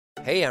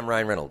Hey, I'm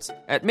Ryan Reynolds.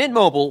 At Mint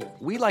Mobile,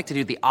 we like to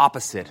do the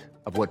opposite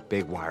of what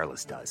Big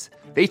Wireless does.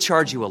 They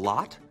charge you a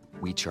lot,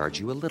 we charge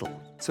you a little.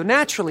 So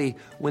naturally,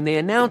 when they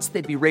announced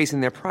they'd be raising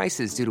their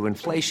prices due to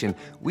inflation,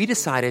 we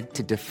decided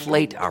to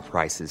deflate our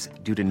prices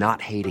due to not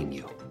hating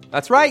you.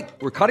 That's right.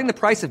 We're cutting the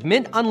price of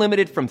Mint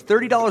Unlimited from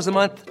 $30 a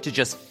month to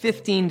just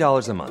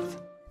 $15 a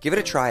month. Give it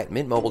a try at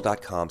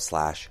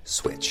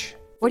mintmobile.com/switch.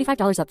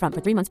 $45 up front for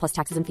 3 months plus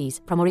taxes and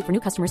fees. Promo rate for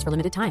new customers for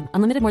limited time.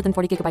 Unlimited more than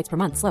 40 gigabytes per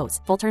month. Slows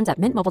full terms at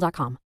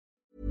mintmobile.com.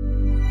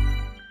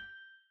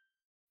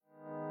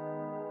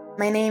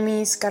 My name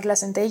is Carla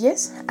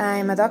Centelles.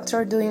 I'm a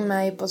doctor doing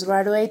my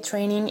postgraduate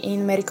training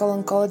in medical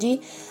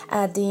oncology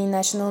at the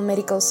National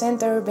Medical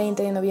Center 20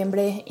 de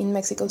Noviembre in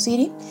Mexico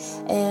City,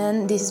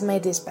 and this is my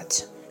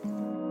dispatch.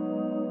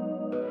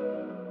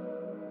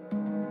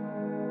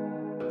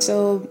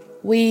 So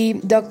we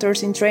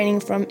doctors in training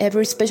from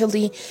every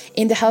specialty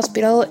in the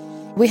hospital,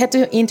 we had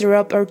to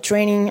interrupt our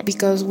training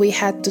because we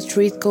had to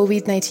treat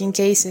COVID-19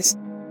 cases.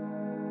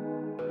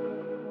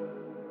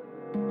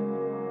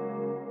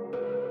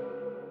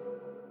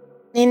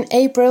 In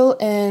April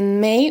and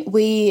May,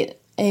 we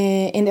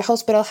in the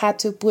hospital had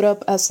to put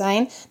up a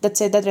sign that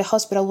said that the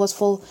hospital was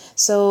full,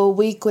 so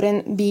we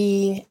couldn't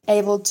be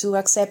able to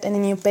accept any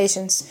new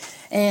patients,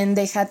 and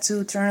they had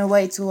to turn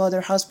away to other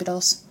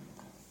hospitals.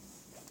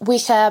 We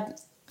have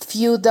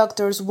few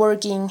doctors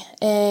working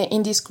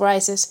in this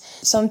crisis.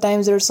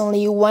 Sometimes there's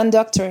only one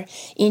doctor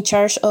in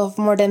charge of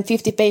more than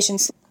 50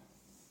 patients.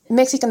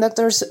 Mexican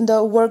doctors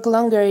work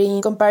longer in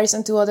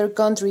comparison to other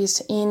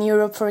countries. In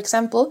Europe, for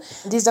example,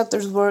 these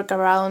doctors work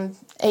around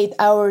 8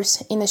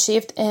 hours in a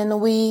shift, and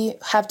we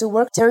have to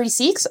work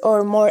 36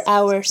 or more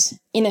hours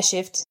in a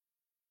shift.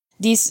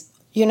 This,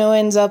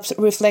 ends up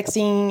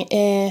reflecting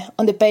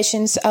on the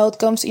patient's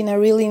outcomes in a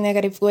really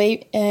negative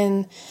way,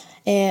 and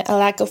a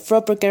lack of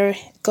proper care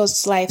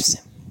costs lives.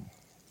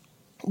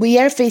 We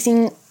are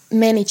facing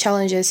many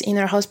challenges in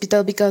our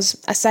hospital because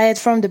aside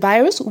from the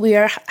virus, we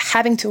are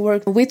having to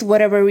work with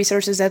whatever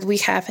resources that we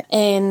have.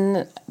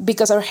 And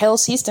because our health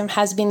system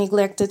has been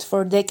neglected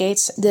for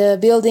decades, the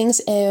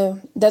buildings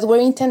that were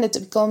intended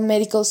to become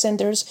medical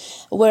centers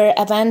were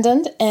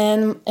abandoned,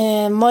 and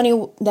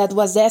money that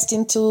was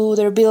destined to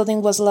their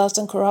building was lost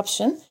on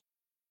corruption.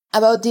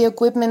 About the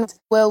equipment,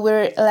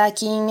 we're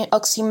lacking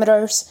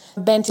oximeters,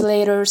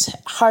 ventilators,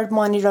 heart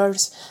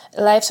monitors,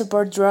 life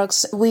support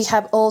drugs. We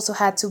have also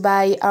had to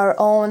buy our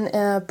own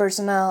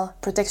personal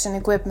protection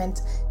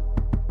equipment.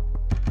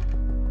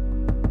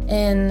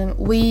 And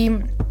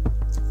we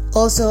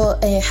also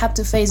have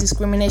to face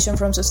discrimination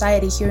from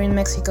society here in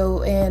Mexico.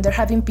 There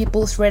have been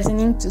people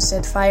threatening to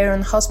set fire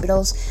on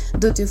hospitals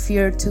due to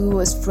fear to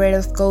a spread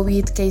of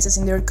COVID cases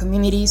in their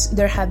communities.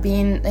 There have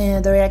been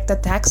direct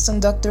attacks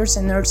on doctors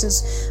and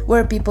nurses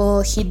where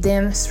people hit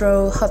them,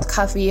 throw hot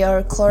coffee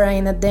or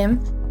chlorine at them,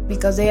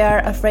 because they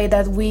are afraid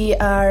that we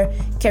are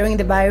carrying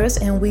the virus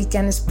and we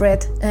can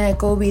spread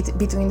COVID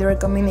between their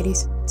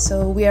communities.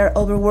 So we are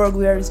overworked,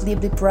 we are sleep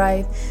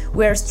deprived,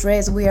 we are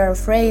stressed, we are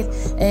afraid,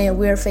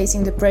 we are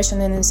facing depression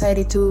and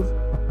anxiety too.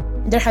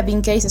 There have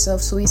been cases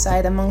of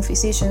suicide among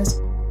physicians.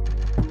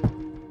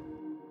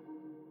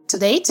 To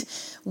date,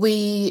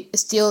 we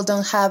still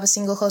don't have a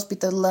single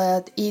hospital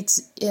that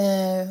is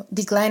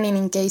declining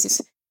in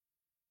cases.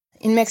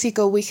 In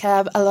Mexico, we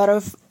have a lot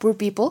of poor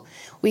people.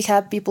 We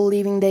have people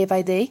living day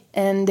by day,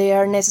 and they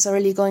are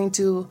necessarily going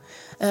to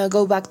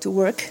go back to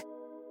work.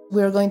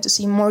 We are going to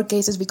see more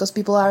cases because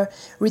people are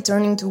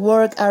returning to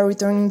work, are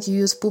returning to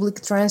use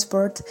public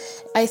transport.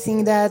 I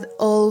think that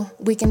all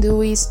we can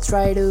do is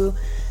try to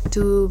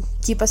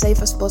keep as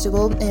safe as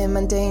possible and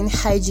maintain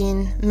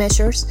hygiene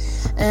measures.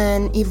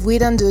 And if we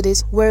don't do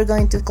this, we're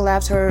going to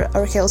collapse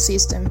our health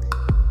system.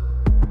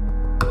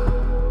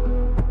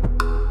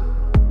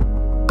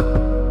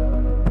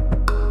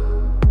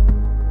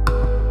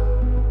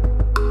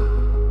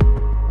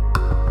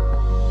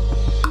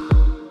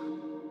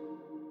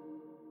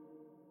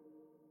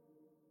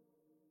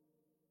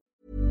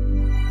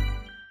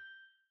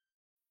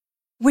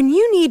 When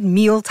you need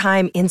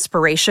mealtime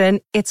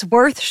inspiration, it's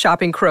worth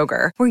shopping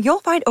Kroger, where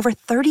you'll find over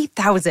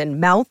 30,000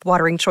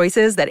 mouth-watering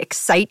choices that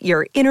excite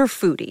your inner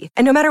foodie.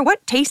 And no matter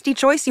what tasty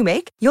choice you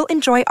make, you'll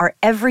enjoy our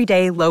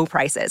everyday low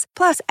prices,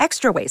 plus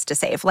extra ways to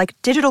save, like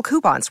digital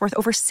coupons worth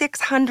over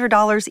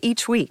 $600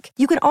 each week.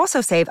 You can also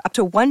save up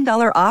to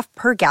 $1 off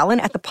per gallon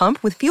at the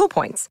pump with fuel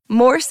points.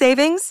 More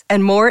savings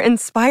and more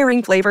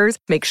inspiring flavors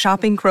make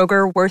shopping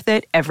Kroger worth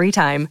it every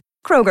time.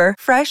 Kroger,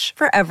 fresh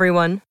for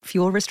everyone.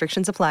 Fuel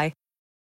restrictions apply.